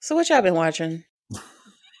So what y'all been watching?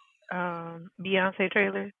 Beyonce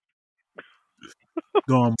trailer.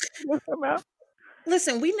 Going. What's that about?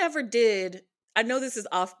 Listen, we never did. I know this is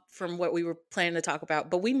off from what we were planning to talk about,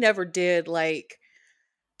 but we never did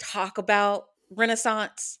talk about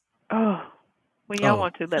Renaissance. Oh, when y'all Oh,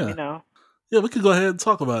 want to, let me yeah. know. Yeah, we could go ahead and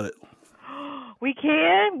talk about it. We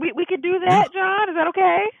can. We could do Yeah, that, John. Is that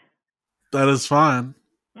okay? that is fine.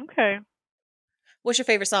 Okay. What's your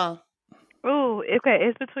favorite song? Ooh, okay.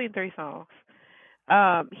 It's between three songs.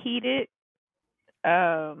 Heated,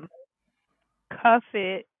 um, Cuff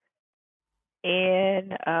It,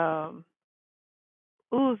 and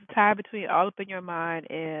it's a tie between All Up in Your Mind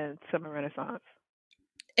and Summer Renaissance.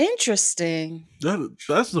 Interesting.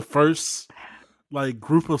 That's the first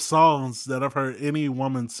group of songs that I've heard any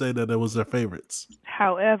woman say that it was their favorites.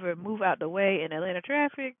 However, Move Out the Way in Atlanta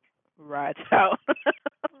traffic rides out.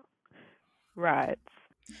 Rides.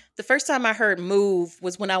 The first time I heard Move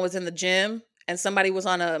was when I was in the gym and somebody was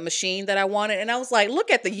on a machine that I wanted, and I was like, look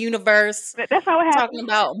at the universe That's how it happens. talking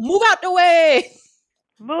about move out the way.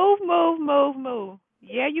 Move, move, move, move.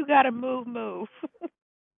 Yeah, you gotta move, move.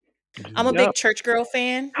 I'm a Yup. big church girl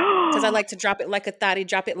fan because I like to drop it like a thotty,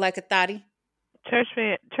 drop it like a thotty. Church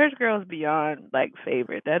girls beyond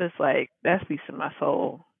favorite. That is that speaks to my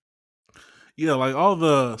soul. Yeah, all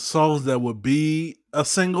the songs that would be a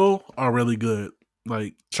single are really good.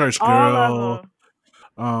 Like Church All Girl. of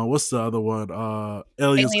them. What's the other one? Alien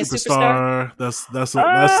Alien Superstar. Superstar.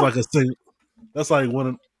 That's like a thing. That's like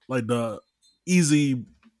one of the easy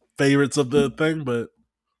favorites of the thing, but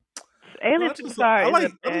Alien Superstar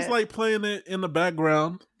is I just like playing it in the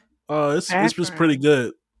background. It's just background. pretty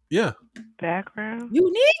good. Yeah. Background.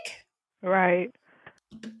 Unique. Right.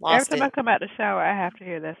 Lost Every time it. I come out the shower, I have to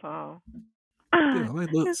hear that song. Yeah,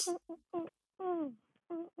 like this.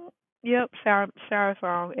 Yep, shower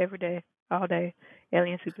song every day, all day.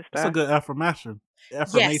 Alien Superstar. That's a good affirmation.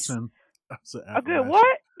 Yes. That's an A good affirmation.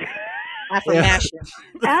 what? Affirmation.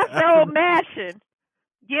 Afro mashing.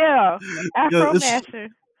 Yeah, Afro mashing.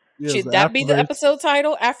 Yeah, Should that be the episode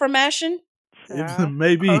title? Affirmation?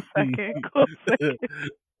 Maybe. Close second.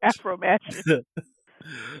 Afro mashing.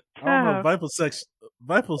 I don't know.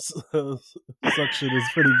 Vital suction is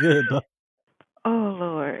pretty good, though. Oh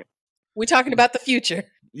Lord. We're talking about the future.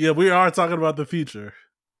 Yeah, we are talking about the future.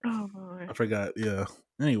 Oh Lord. I forgot. Yeah.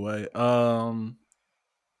 Anyway,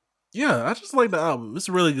 yeah, I just like the album. It's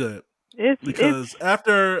really good. Because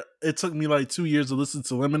after it took me 2 years to listen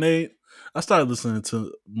to Lemonade, I started listening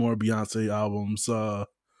to more Beyonce albums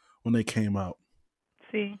when they came out.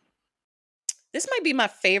 See, this might be my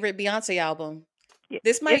favorite Beyonce album. Yeah,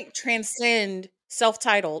 this might transcend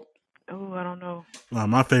self-titled. Oh, I don't know.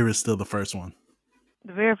 My favorite is still the first one.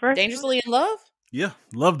 The very first Dangerously in Love? Yeah,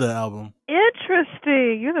 love that album.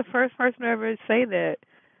 Interesting. You're the first person to ever say that.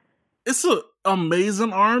 It's an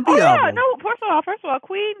amazing R&B album. No, first of all,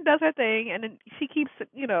 Queen does her thing, and then she keeps,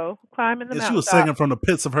 climbing the mountain. She was singing from the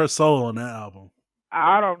pits of her soul on that album.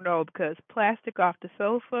 I don't know, because Plastic Off the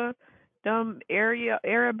Sofa, dumb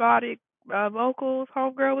aerobatic vocals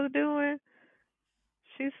homegirl was doing.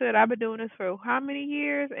 She said, I've been doing this for how many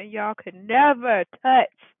years, and y'all could never touch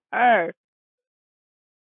her.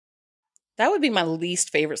 That would be my least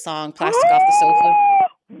favorite song, Plastic Off the Sofa.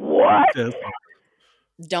 What? Yes.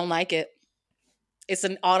 Don't like it. It's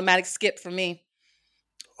an automatic skip for me.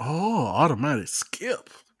 Oh, automatic skip.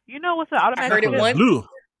 You know what's an automatic skip? I heard it once.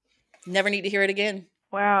 Never need to hear it again.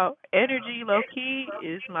 Wow. Energy Low Key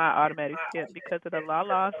is my automatic skip because of the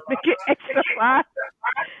la-las make it extra loud.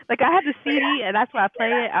 I have the CD, and that's why I play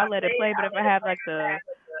it. I let it play, but if I have, the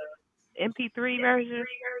MP3 version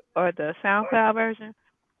or the SoundCloud version,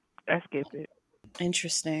 I skip it.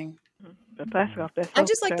 Interesting. The Plastic Off that Sofa. I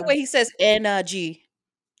just like the way he says energy.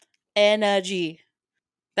 Energy.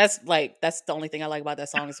 That's the only thing I like about that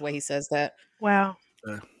song is the way he says that. Wow.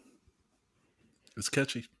 It's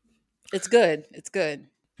catchy. It's good. It's good.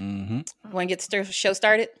 Mm-hmm. Want to get the show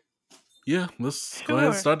started? Yeah, let's go ahead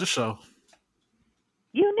and start the show.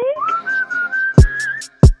 Unique.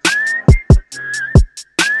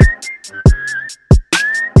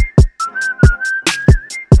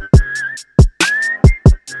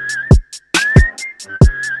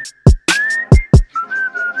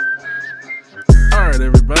 Alright,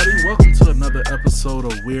 everybody, welcome to another episode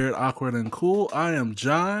of Weird, Awkward, and Cool. I am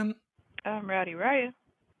John. I'm Rowdy Raya.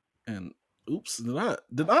 And oops,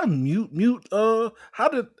 did I mute how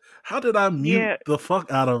did I mute the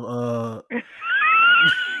fuck out of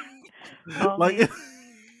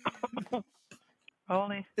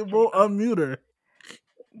Only it won't unmute her.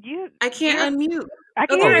 I can't unmute. I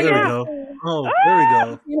can hear there you. We go. Oh, there we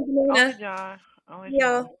go. Only John.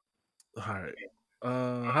 Yeah. All right.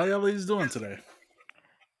 How y'all ladies doing today?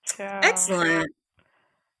 Child, Excellent.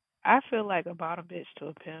 I feel like a bottom bitch to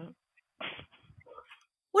a pimp.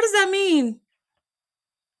 What does that mean?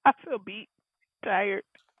 I feel beat, tired.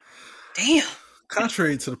 Damn.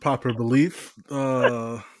 Contrary to the popular belief,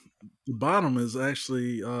 the bottom is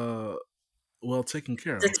actually well taken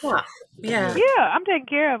care of. The top. Yeah. Yeah, I'm taking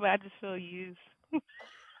care of it. I just feel used.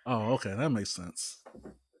 Oh, okay, that makes sense.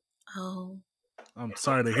 Oh. I'm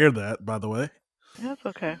sorry to hear that, by the way. That's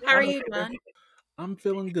okay. How are you, John? I'm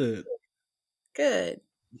feeling good. Good.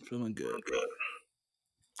 I'm feeling good.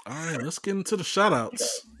 All right, let's get into the shout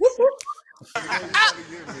outs.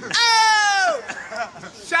 Oh!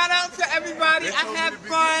 Shout out to everybody. I had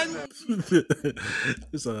fun.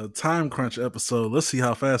 It's a time crunch episode. Let's see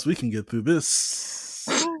how fast we can get through this.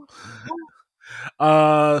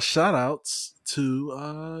 Shout outs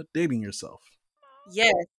to dating yourself.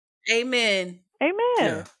 Yes. Amen. Amen.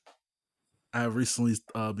 Yeah. I recently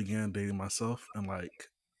began dating myself and like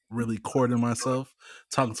really courting myself,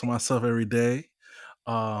 talking to myself every day,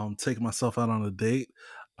 taking myself out on a date.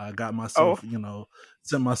 I got myself,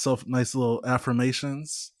 sent myself nice little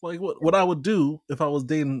affirmations, like what I would do if I was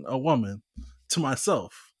dating a woman to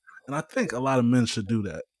myself. And I think a lot of men should do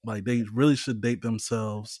that. Like they really should date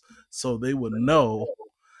themselves so they would know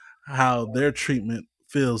how their treatment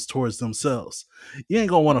feels towards themselves. You ain't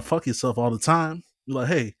gonna want to fuck yourself all the time. You're like,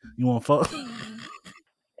 hey, you want to fuck?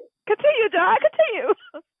 Continue, John.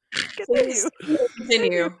 Continue.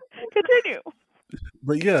 Continue. Continue.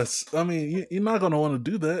 But yes, I mean, you're not gonna want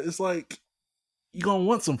to do that. It's like you're gonna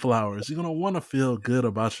want some flowers. You're gonna want to feel good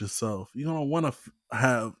about yourself. You're gonna want to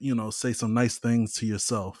have, say some nice things to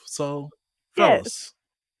yourself. So, fellas,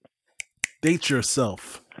 date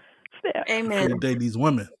yourself. Yeah. Amen. Before you date these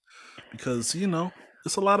women, because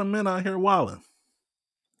there's a lot of men out here wilding.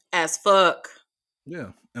 As fuck.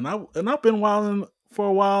 Yeah, and I've been wilding for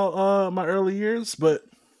a while. My early years, but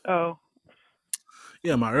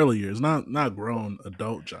yeah, my early years, not grown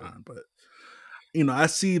adult John, but I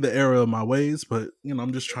see the error of my ways, but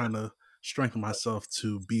I'm just trying to strengthen myself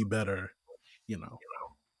to be better,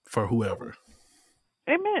 for whoever.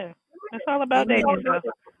 Amen. It's all about dating yourself.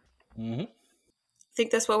 Mm-hmm. I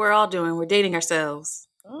think that's what we're all doing. We're dating ourselves.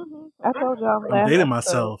 Mm-hmm. I told y'all I'm dating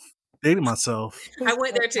myself. Dating myself. I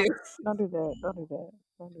went there too. Don't do that.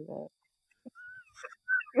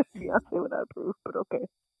 Beyonce would not approve, but okay.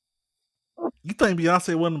 You think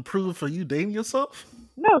Beyonce wouldn't approve for you dating yourself?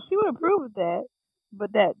 No, she would approve of that.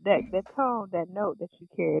 But that tone, that note that you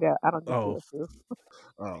carried out, I don't think she would approve.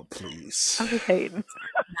 Oh, please. I'm just hating.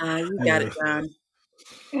 Nah, you got it, John.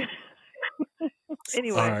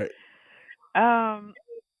 Anyway. All right.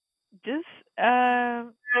 Just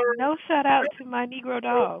no shout out to my Negro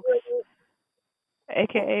dogs,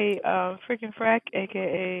 aka freaking Frack,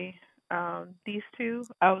 aka these two.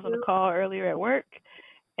 I was on a call earlier at work,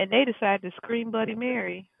 and they decided to scream Bloody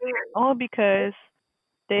Mary, all because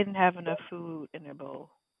they didn't have enough food in their bowl.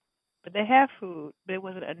 But they have food, but it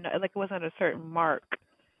wasn't it wasn't a certain mark.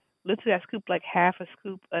 Literally, I scooped like half a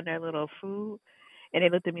scoop of their little food, and they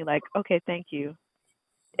looked at me like, "Okay, thank you,"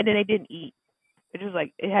 and then they didn't eat. It's just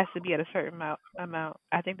like it has to be at a certain amount.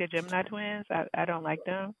 I think they're Gemini twins. I don't like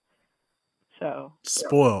them. So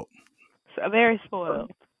spoiled. So very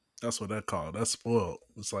spoiled. That's what that called. That's spoiled.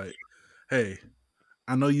 It's like, hey,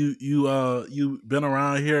 I know you been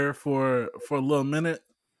around here for a little minute,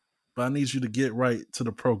 but I need you to get right to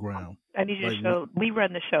the program. I need you to show. We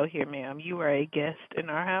run the show here, ma'am. You are a guest in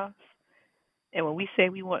our house, and when we say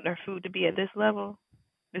we want our food to be at this level,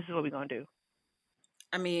 this is what we're gonna do.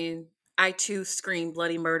 I mean, I too scream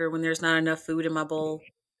bloody murder when there's not enough food in my bowl,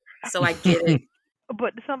 so I get it.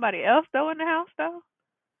 But somebody else though in the house though.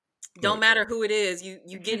 Don't matter who it is,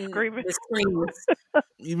 you getting screaming. The screams.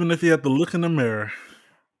 Even if you have to look in the mirror.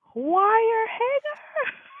 Wire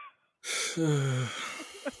hanger.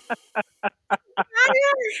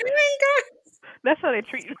 That's how they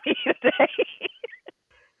treat me today.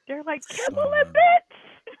 They're like, Kimberly, bitch.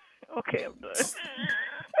 Okay, I'm done.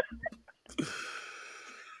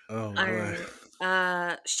 Oh, all right.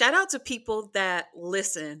 Shout out to people that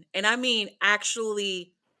listen. And I mean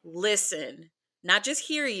actually listen. Not just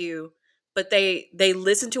hear you, but they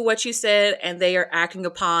listen to what you said and they are acting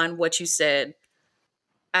upon what you said.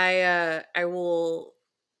 I will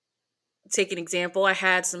take an example. I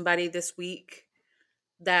had somebody this week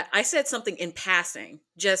that I said something in passing,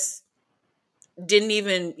 just didn't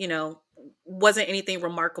even, wasn't anything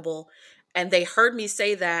remarkable. And they heard me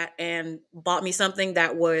say that and bought me something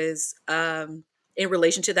that was in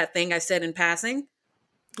relation to that thing I said in passing.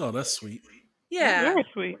 Oh, that's sweet. Yeah. Very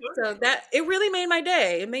sweet. So that it really made my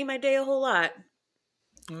day. It made my day a whole lot.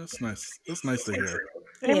 That's nice. That's nice to hear.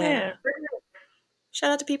 Yeah. Amen.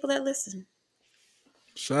 Shout out to people that listen.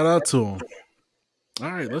 Shout out to them.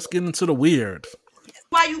 All right, let's get into the weird.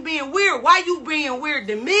 Why you being weird? Why you being weird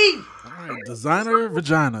to me? All right, designer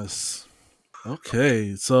vaginas.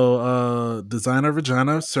 Okay, so designer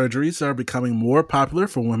vagina surgeries are becoming more popular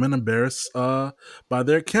for women embarrassed by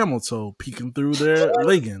their camel toe peeking through their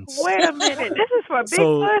leggings. Wait a minute. This is for big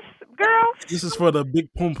So- puss girls? This is for the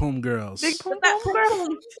big poom poom girls. Big poom Fat poom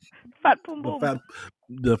girls? Fat poom the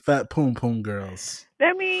poom. fat poom poom girls.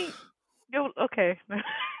 That mean, okay.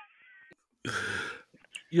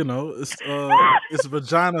 You know, it's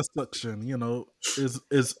vagina suction. You know, is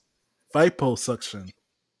liposuction.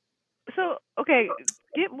 So, okay,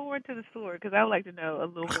 get more into the story because I would like to know a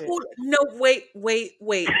little bit. No, wait.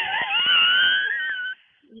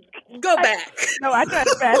 Go back. No, I tried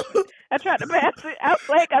to pass it. I was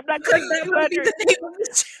like, I'm not going That to would be 200. the name of the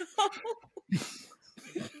show.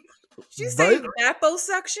 Did you say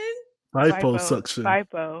vaposuction? Liposuction.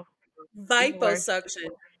 Vipo. Viposuction.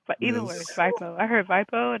 But either way, it's Vipo. I heard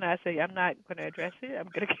Vipo, and I say I'm not going to address it. I'm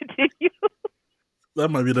going to continue. That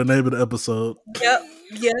might be the name of the episode. Yep.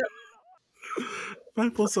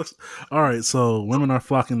 Liposuction. All right, so women are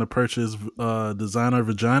flocking to purchase designer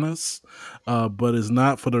vaginas, but it's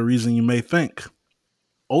not for the reason you may think.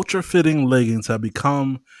 Ultra-fitting leggings have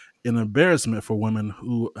become an embarrassment for women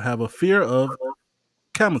who have a fear of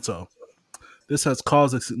camel toe. This has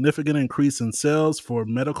caused a significant increase in sales for a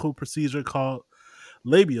medical procedure called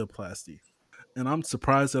labiaplasty. And I'm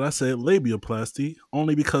surprised that I said labiaplasty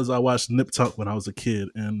only because I watched Nip Tuck when I was a kid,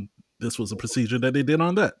 and this was a procedure that they did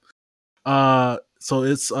on that. So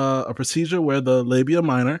it's a procedure where the labia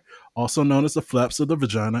minor, also known as the flaps of the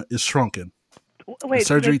vagina, is shrunken. Wait, the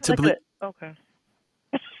surgery it's like typically okay.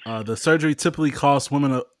 The surgery typically costs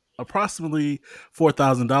women approximately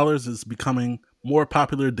 $4,000. Is becoming more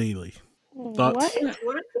popular daily. Thoughts?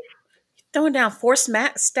 What? Throwing down 4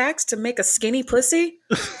 stacks to make a skinny pussy?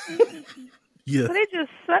 Yeah. So they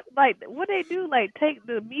just suck, like, what they do? Like, take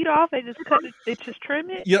the meat off? They just cut it? They just trim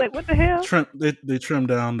it? Yep. Like, what the hell? They trim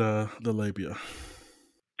down the labia.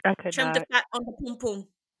 I could Trim not. the fat on the pum pum.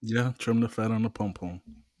 Yeah, trim the fat on the pom pom.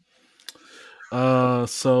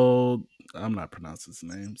 So I'm not pronouncing his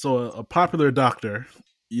name. So a popular doctor.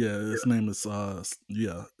 Yeah, his name is start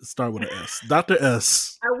with an S. Dr.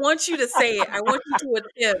 S. I want you to say it. I want you to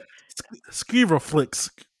attempt. Skivoflix.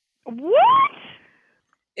 What?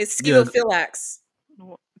 It's Yeah. Skivophilax.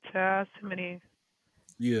 Child, too many.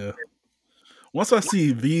 Yeah. Once I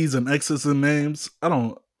see V's and X's in names,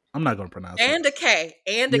 I'm not gonna pronounce it. And a K.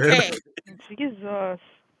 And a Yeah. K. Jesus.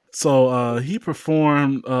 So he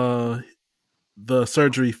performed the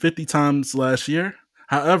surgery 50 times last year.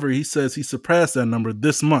 However, he says he surpassed that number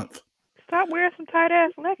this month. Stop wearing some tight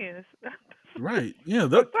ass leggings. Right. Yeah,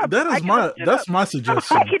 Stop that's my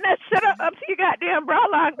suggestion. Hiking that shit up to your goddamn bra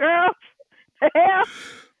line, girl. The hell?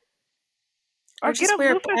 Or get just a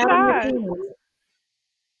wear looser pattern size.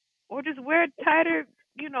 Or just wear tighter,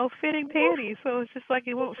 fitting panties so it's just like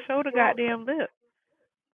it won't show the goddamn lip.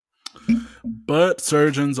 But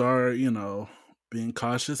surgeons are, being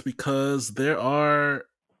cautious because there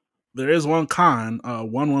is one con.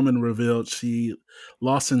 One woman revealed she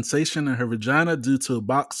lost sensation in her vagina due to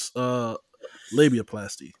box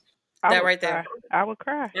labiaplasty. That right there. I would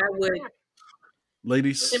cry. I would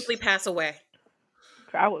Ladies, simply pass away.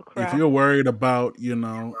 I would cry. if you're worried about,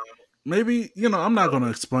 maybe, I'm not going to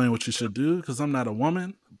explain what you should do because I'm not a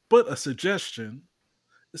woman, but a suggestion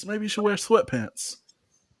is maybe you should wear sweatpants.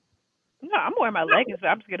 No, I'm wearing my leggings, but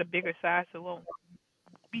I'm just get a bigger size so it won't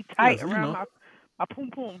be tight Yes, around my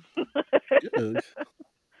poom poom. Yeah.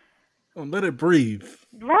 Don't let it breathe.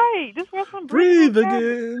 Right. Just wear some Breathe breathing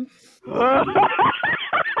again. Not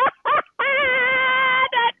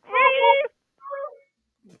breathe.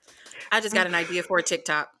 I just got an idea for a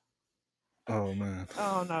TikTok. Oh, man.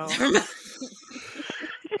 Oh no.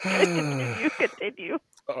 Continue.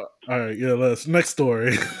 All right, yeah, next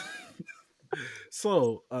story.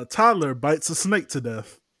 So, a toddler bites a snake to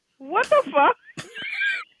death. What the fuck?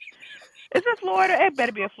 Is it Florida? It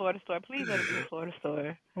better be a Florida story. Please let it be a Florida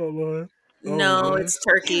story. Oh, Lord. Oh, No, Lord. it's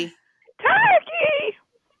Turkey. Turkey!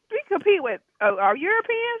 We compete with our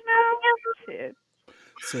Europeans now? Shit.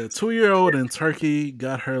 So, a 2-year-old in Turkey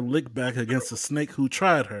got her lick back against a snake who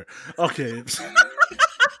tried her. Okay.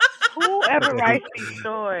 Whoever writes these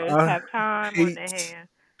stories I have time on their hands.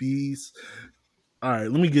 These. All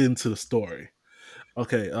right, let me get into the story.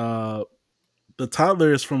 Okay, the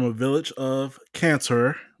toddler is from a village of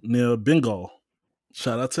Cantor near Bengal.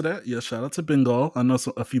 Shout out to that. Yeah, shout out to Bengal. I know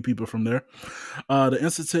a few people from there. The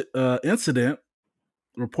incident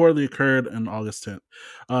reportedly occurred on August 10th.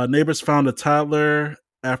 Neighbors found a toddler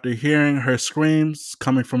after hearing her screams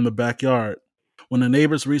coming from the backyard. When the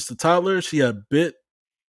neighbors reached the toddler, she had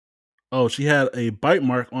a bite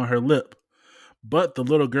mark on her lip. But the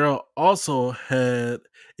little girl also had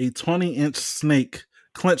a 20-inch snake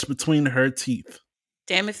clenched between her teeth.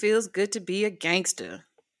 Damn, it feels good to be a gangster.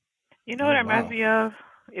 You know what it reminds me of?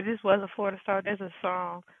 If this was a Florida star, there's a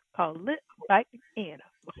song called Lip Biting Animal.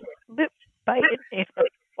 Lip Biting Animal.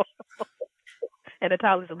 And the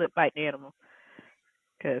toddler's a lip biting animal.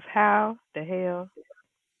 Because how the hell?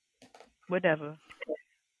 Whatever.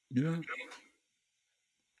 Yeah.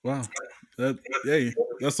 Wow.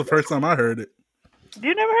 That's the first time I heard it.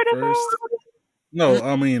 You never heard that song? No,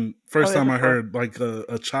 I mean, first time I heard like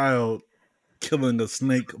a child killing a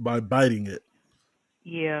snake by biting it.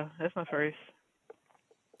 Yeah, that's my first.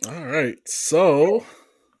 All right, so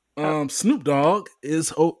Snoop Dogg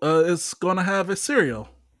is going to have a cereal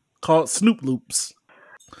called Snoop Loops.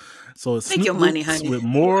 So it's Take Snoop your money, Loops honey. with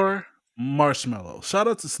more marshmallow. Shout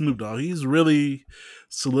out to Snoop Dogg. He's really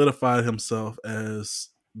solidified himself as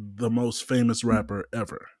the most famous rapper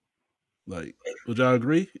ever. Like, would y'all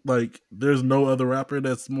agree? Like, there's no other rapper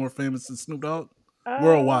that's more famous than Snoop Dogg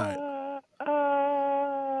worldwide.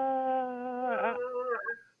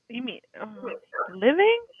 You mean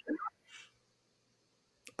living?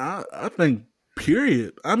 I think,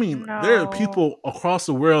 period. I mean, there are people across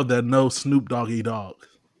the world that know Snoop Doggy Dogg.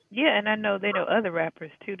 Yeah, and I know they know other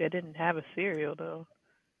rappers too that didn't have a cereal though.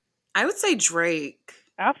 I would say Drake.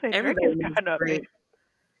 I'll say Drake is kind of big.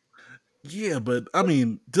 Yeah, but I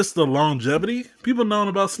mean, just the longevity. People known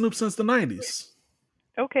about Snoop since the 90s.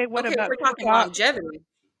 Okay, what about we're talking longevity?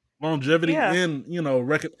 Longevity and, you know,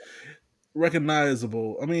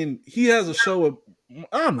 recognizable. I mean, he has a show with,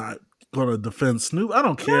 I'm not going to defend Snoop. I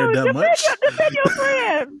don't care that much. Defend your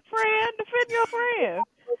friend. Defend your friend.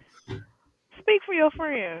 Speak for your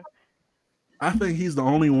friend. I think he's the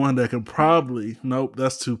only one that can probably, nope,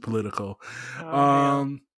 that's too political.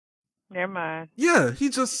 Never mind. Yeah,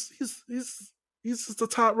 he's just the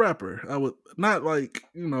top rapper. I would not like,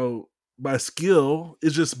 you know, by skill,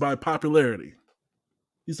 it's just by popularity.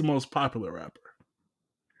 He's the most popular rapper.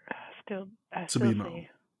 I to be known.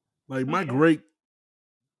 Like my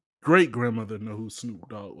great grandmother knew who Snoop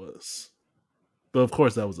Dogg was. But of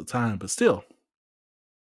course that was a time, but still.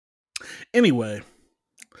 Anyway,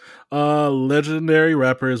 legendary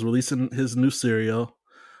rapper is releasing his new cereal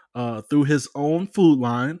through his own food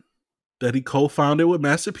line that he co-founded with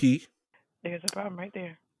Master P. There's a problem right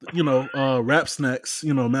there. You know, Rap Snacks.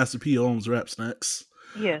 You know, Master P owns Rap Snacks.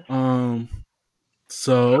 Yes.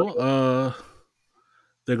 So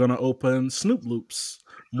they're gonna open Snoop Loops.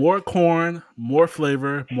 More corn, more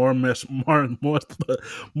flavor, more marshmallows.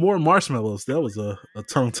 That was a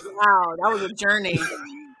tongue. Wow, that was a journey.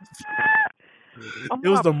 It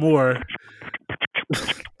was the more.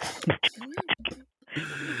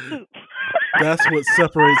 That's what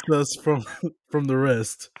separates us from the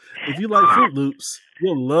rest. If you like Fruit Loops,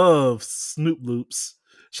 you'll love Snoop Loops.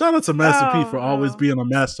 Shout out to Master P for always being a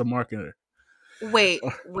master marketer. Wait.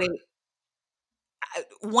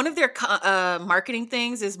 One of their marketing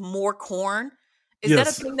things is more corn. Is that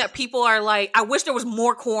a thing that people are like, I wish there was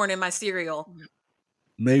more corn in my cereal?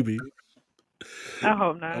 Maybe. I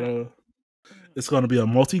hope not. It's going to be a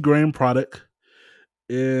multi-grain product.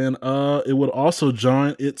 And it would also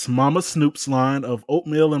join its Mama Snoop's line of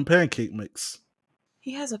oatmeal and pancake mix.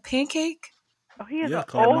 He has a pancake? Oh, he has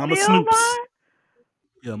called Mama Snoop's. Line?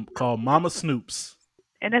 Yeah, called Mama Snoop's.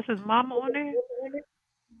 And that's his mama on there?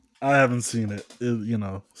 I haven't seen it. You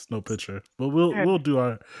know, it's no picture. But we'll do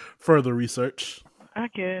our further research. I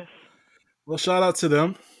guess. Well, shout out to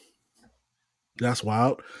them. That's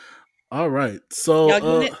wild. All right. So y'all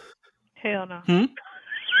getting it? Hell no.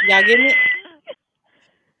 Y'all getting it?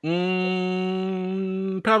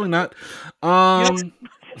 Probably not.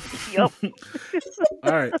 Yep.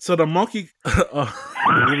 All right. So the monkey. Here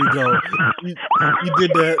we go. You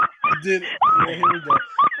did that. You did. Yeah, here we go.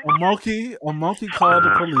 A monkey called the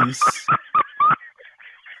police.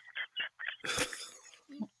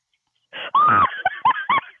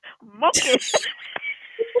 Monkey.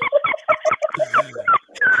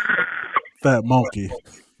 Fat monkey.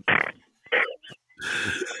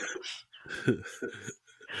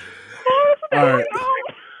 All right.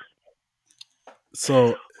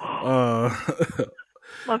 So,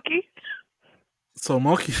 monkey. So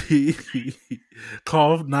monkey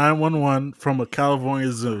called 911 from a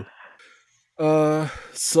California zoo.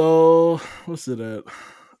 So what's it at?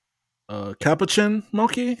 Capuchin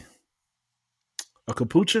monkey? A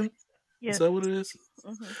capuchin? Yes. Is that what it is?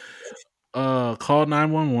 Mm-hmm. called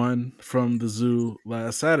 911 from the zoo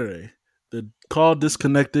last Saturday. The call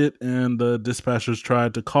disconnected, and the dispatchers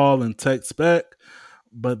tried to call and text back,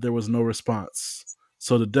 but there was no response.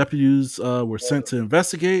 So the deputies were sent to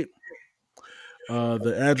investigate.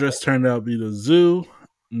 The address turned out to be the zoo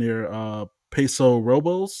near Peso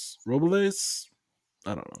Robles.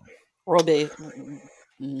 I don't know. Robbie.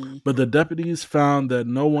 But the deputies found that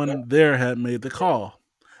no one there had made the call.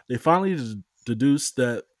 They finally deduced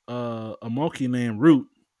that a monkey named Root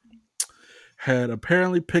had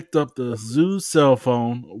apparently picked up the zoo's cell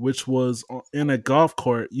phone, which was in a golf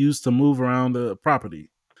court used to move around the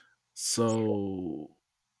property. So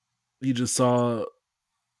he just saw,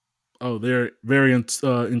 oh, they're very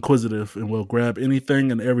inquisitive and will grab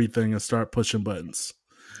anything and everything and start pushing buttons.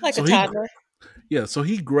 Like So a toddler. so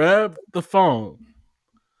he grabbed the phone,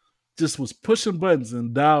 just was pushing buttons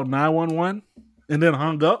and dialed 911 and then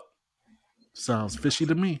hung up. Sounds fishy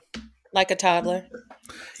to me. Like a toddler.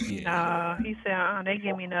 Nah, he said, they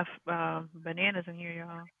give me enough bananas in here,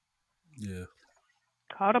 y'all. Yeah.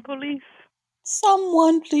 Call the police.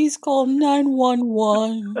 Someone please call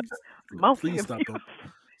 911. Monkey Please stop abuse.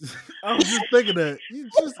 the. I was just thinking that.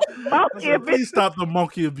 Monkey abuse. Please stop the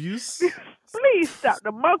monkey abuse. Please stop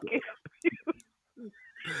the monkey.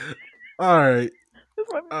 All right.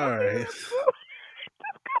 All right.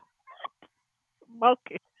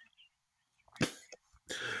 Monkey.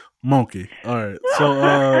 Monkey. All right.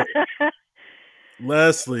 So,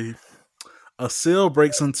 lastly, a seal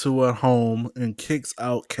breaks into a home and kicks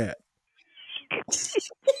out cat. This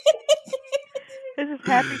is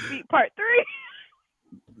Happy Feet Part 3.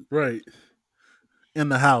 Right. In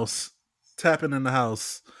the house. Tapping in the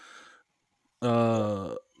house.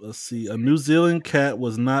 Let's see. A New Zealand cat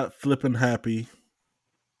was not flipping happy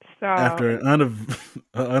after an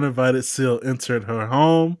uninvited seal entered her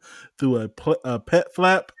home through a pet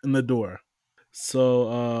flap in the door. So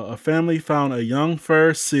a family found a young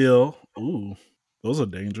fur seal. Ooh, those are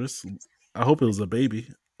dangerous. I hope it was a baby.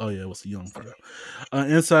 Oh yeah, it was a young fur.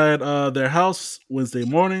 Inside their house Wednesday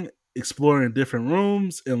morning, exploring different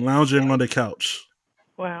rooms and lounging on the couch.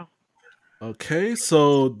 Wow. Okay,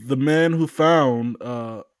 so the man who found,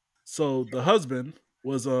 so the husband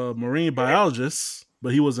was a marine biologist,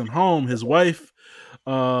 but he wasn't home. His wife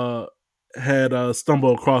had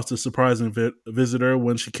stumbled across the surprising visitor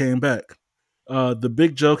when she came back. The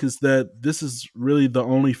big joke is that this is really the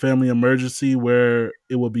only family emergency where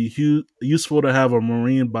it would be useful to have a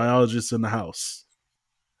marine biologist in the house.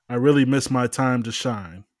 I really miss my time to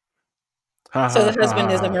shine. So the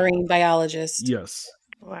husband is a marine biologist. Yes.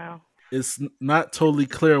 Wow. It's not totally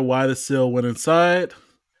clear why the seal went inside.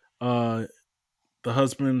 The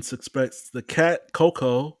husband suspects the cat,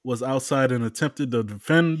 Coco, was outside and attempted to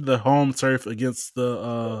defend the home turf against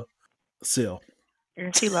the seal.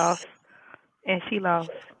 And she lost.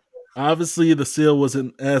 Obviously, the seal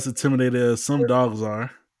wasn't as intimidated as some dogs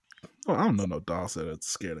are. Oh, I don't know no dogs that are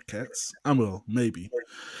scared of cats. I will, maybe.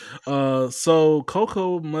 So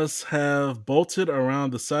Coco must have bolted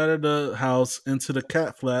around the side of the house into the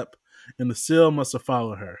cat flap, and the seal must have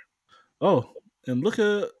followed her. Oh, and look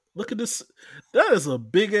at this. That is a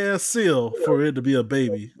big ass seal for it to be a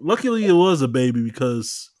baby. Luckily, it was a baby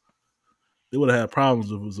because they would have had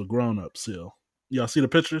problems if it was a grown up seal. Y'all see the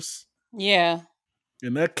pictures? Yeah.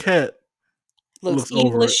 And that cat looks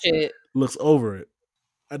evil as shit. Looks over it.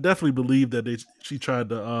 I definitely believe that she tried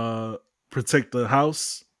to protect the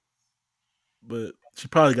house, but she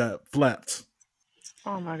probably got flapped.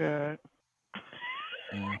 Oh my god.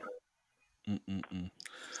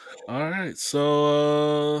 All right,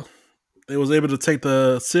 so they was able to take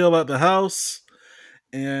the seal out the house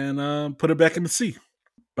and put it back in the sea.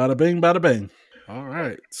 Bada bing, bada bang. All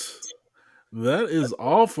right, that is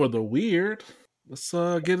all for the weird. Let's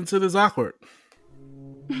get into this awkward.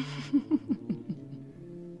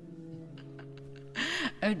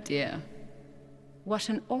 Oh dear. What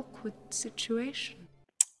an awkward situation.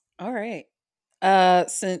 All right.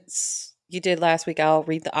 Since you did last week, I'll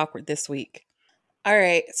read the awkward this week. All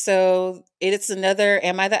right. So it's another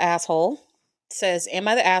Am I the Asshole? It says, am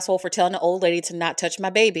I the asshole for telling the old lady to not touch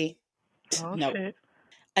my baby? Oh, no. Shit.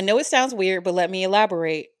 I know it sounds weird, but let me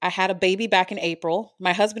elaborate. I had a baby back in April.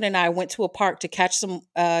 My husband and I went to a park to catch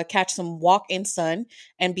some walk-in sun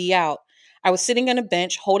and be out. I was sitting on a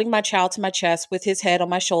bench holding my child to my chest with his head on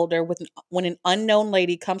my shoulder when an unknown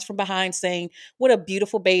lady comes from behind saying, "What a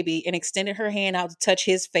beautiful baby," and extended her hand out to touch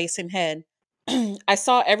his face and head. I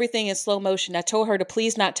saw everything in slow motion. I told her to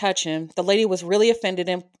please not touch him. The lady was really offended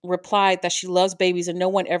and replied that she loves babies and no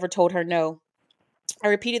one ever told her no. I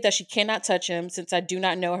repeated that she cannot touch him since I do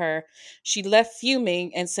not know her. She left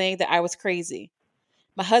fuming and saying that I was crazy.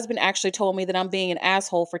 My husband actually told me that I'm being an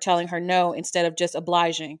asshole for telling her no instead of just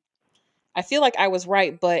obliging. I feel like I was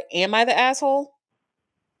right, but am I the asshole?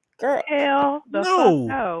 Girl. Hell the fuck No.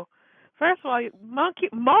 no. First of all,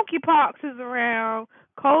 monkeypox is around,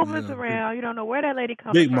 COVID's Yeah, around. You don't know where that lady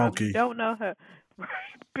coming big from. monkey. You don't know her.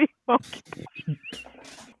 Big monkey.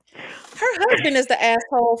 Her husband is the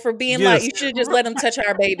asshole for being Yes. like, you should have just let him touch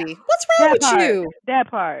our baby. What's wrong That with part. you? That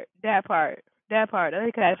part.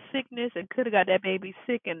 They could have sickness and could have got that baby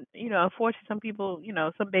sick, and unfortunately, some people,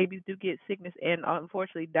 some babies do get sickness and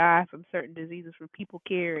unfortunately die from certain diseases from people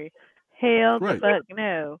carry. Hell the Right. fuck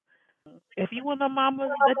no. If you want no mamas,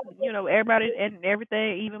 everybody and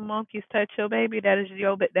everything, even monkeys touch your baby, that is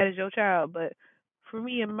your child. But for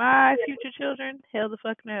me and my future children, hell the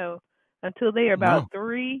fuck no. Until they are about No.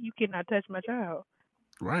 3, you cannot touch my child.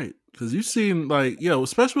 Right. Because you seen, like,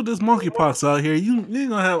 especially with this monkeypox out here, you ain't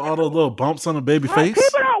gonna have all those little bumps on the baby Right. face.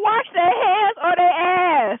 People don't wash their hands or their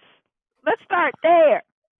ass. Let's start there.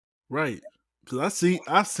 Right. Because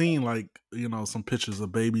I seen like, some pictures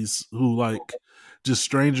of babies who, like, just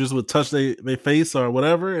strangers would touch their face or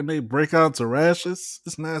whatever, and they break out into rashes.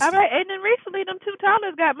 It's nasty. All right, and then recently, them 2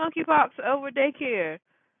 toddlers got monkeypox over daycare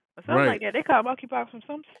or something like that. They caught monkeypox from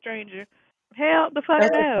some stranger. Hell, the fuck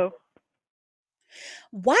no.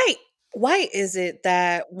 Why is it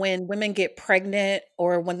that when women get pregnant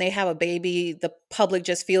or when they have a baby, the public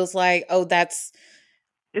just feels like, oh, it's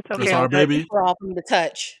okay, it's our baby for all for me to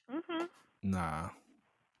touch? Mm-hmm. Nah.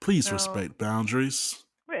 Please respect boundaries.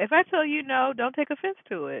 If I tell you no, don't take offense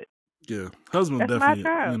to it. Yeah. Husband That's definitely, my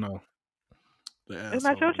child. The it's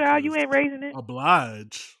not your child. You ain't raising it.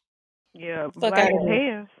 Oblige. Yeah, Fuck oblige out of his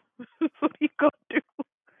here. hands. What he gonna do?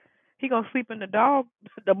 He gonna sleep in the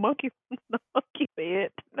monkey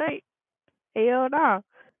bed tonight. Hell no.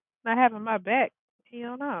 Not having my back.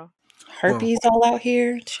 Hell no. Herpes all out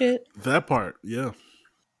here, shit. That part, yeah.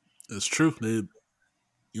 It's true. They,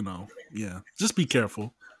 just be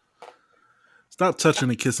careful. Stop touching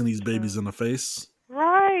and kissing these babies in the face.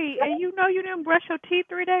 Right. And you didn't brush your teeth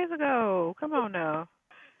 3 days ago. Come on now.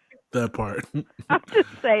 That part. I'm just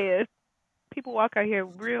saying. People walk out here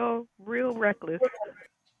real reckless.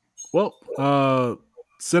 Well,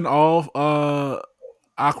 send all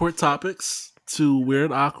awkward topics to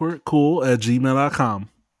weirdawkwardcool@gmail.com.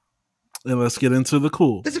 And let's get into the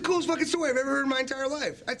cool. That's the coolest fucking story I've ever heard in my entire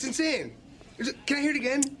life. That's insane. Can I hear it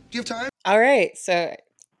again? Do you have time? All right. So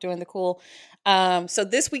doing the cool. So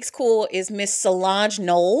this week's cool is Miss Solange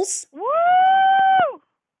Knowles. Woo!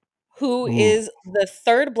 Who is the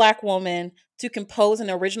 3rd Black woman to compose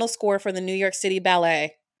an original score for the New York City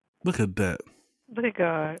Ballet. Look at that. Look at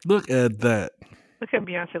God. Look at that. Look at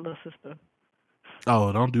Beyonce's little sister.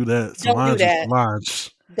 Oh, don't do that. Don't do that.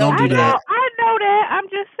 Solange. Don't do that. I know that. I'm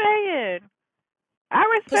just saying. I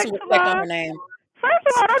respect Put some respect on her Solange. name. First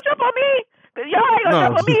of all, don't jump on me. Y'all ain't gonna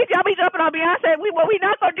jump on me if y'all be jumping on Beyonce. What we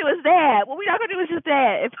not gonna do is that. What we not gonna do is just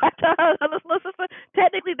that. If I tell her little sister,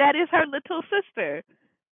 technically that is her little sister.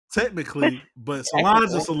 Technically, but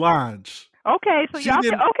Solange is Solange. Okay, so y'all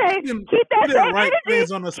keep that same energy.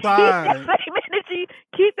 Things on the side. Keep that same energy.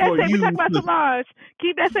 Keep that same. We talking about Solange.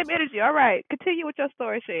 Keep that same energy. All right, continue with your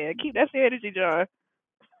story, Shan. Keep that same energy, John.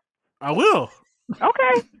 I will.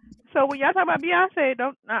 Okay, so when y'all talk about Beyonce,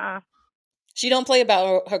 don't. She don't play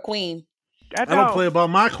about her queen. I don't play about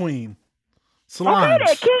my queen, Solange.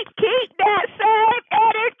 Okay, keep that same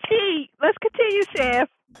energy. Let's continue, Chef.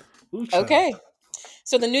 Okay.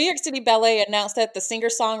 So the New York City Ballet announced that the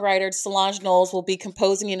singer-songwriter Solange Knowles will be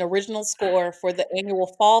composing an original score for the annual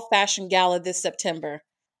Fall Fashion Gala this September.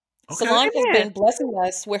 Okay. Solange has been blessing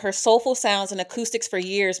us with her soulful sounds and acoustics for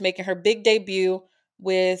years, making her big debut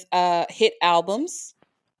with hit albums.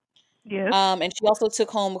 Yes. And she also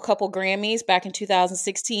took home a couple Grammys back in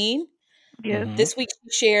 2016. Yes. This week she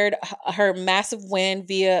shared her massive win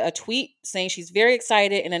via a tweet saying she's very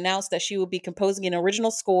excited and announced that she will be composing an original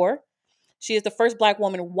score. She is the first Black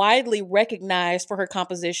woman widely recognized for her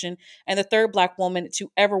composition and the 3rd Black woman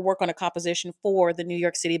to ever work on a composition for the New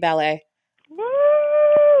York City Ballet.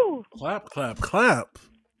 Woo! Clap, clap, clap.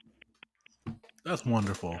 That's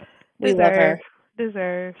wonderful. We love her.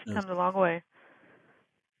 Deserves. Come a long way.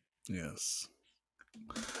 Yes.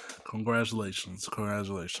 Congratulations.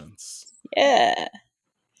 Yeah.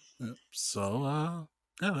 Yep. So,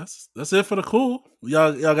 that's it for the cool.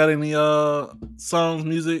 Y'all got any songs,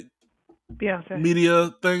 music, Beyonce,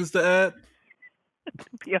 media things to add?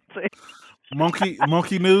 Beyonce,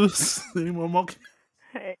 monkey news. Any more monkey?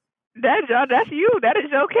 Hey, that's you. That is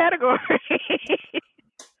your category.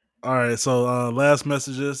 All right. So, last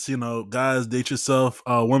messages. Guys, date yourself.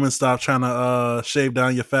 Women, stop trying to shave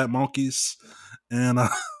down your fat monkeys. And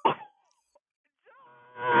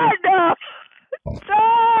No,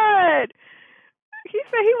 John. He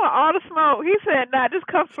said he want all the smoke. He said, "Nah, just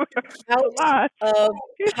come for Out lunch." of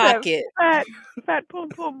He said, pocket. "Fat poom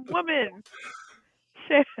poom woman,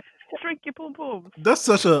 shrink your poom pooms." That's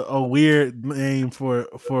such a weird name for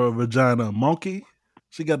a vagina. Monkey.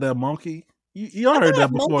 She got that monkey. You all I heard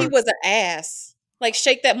thought that monkey before. was an ass. Like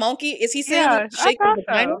shake that monkey. Is he saying Yeah, I shake thought the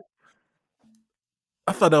vagina? so.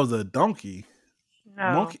 I thought that was a donkey.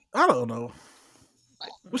 No. Monkey. I don't know.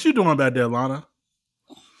 What you doing back there, Lana?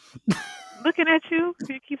 Looking at you,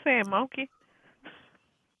 you keep saying monkey.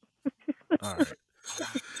 All right.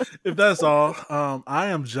 If that's all, I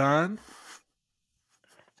am John.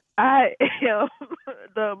 I am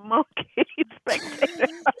the monkey spectator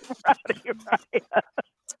of Rowdy Riot.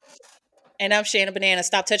 And I'm Shanna Banana.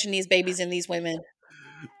 Stop touching these babies and these women.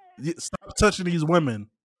 Stop touching these women.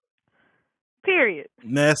 Period.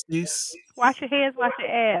 Nasties. Wash your hands, wash your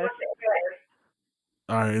ass.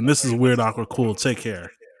 All right, and this is Weird Awkward Cool. Take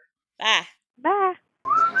care. Bye.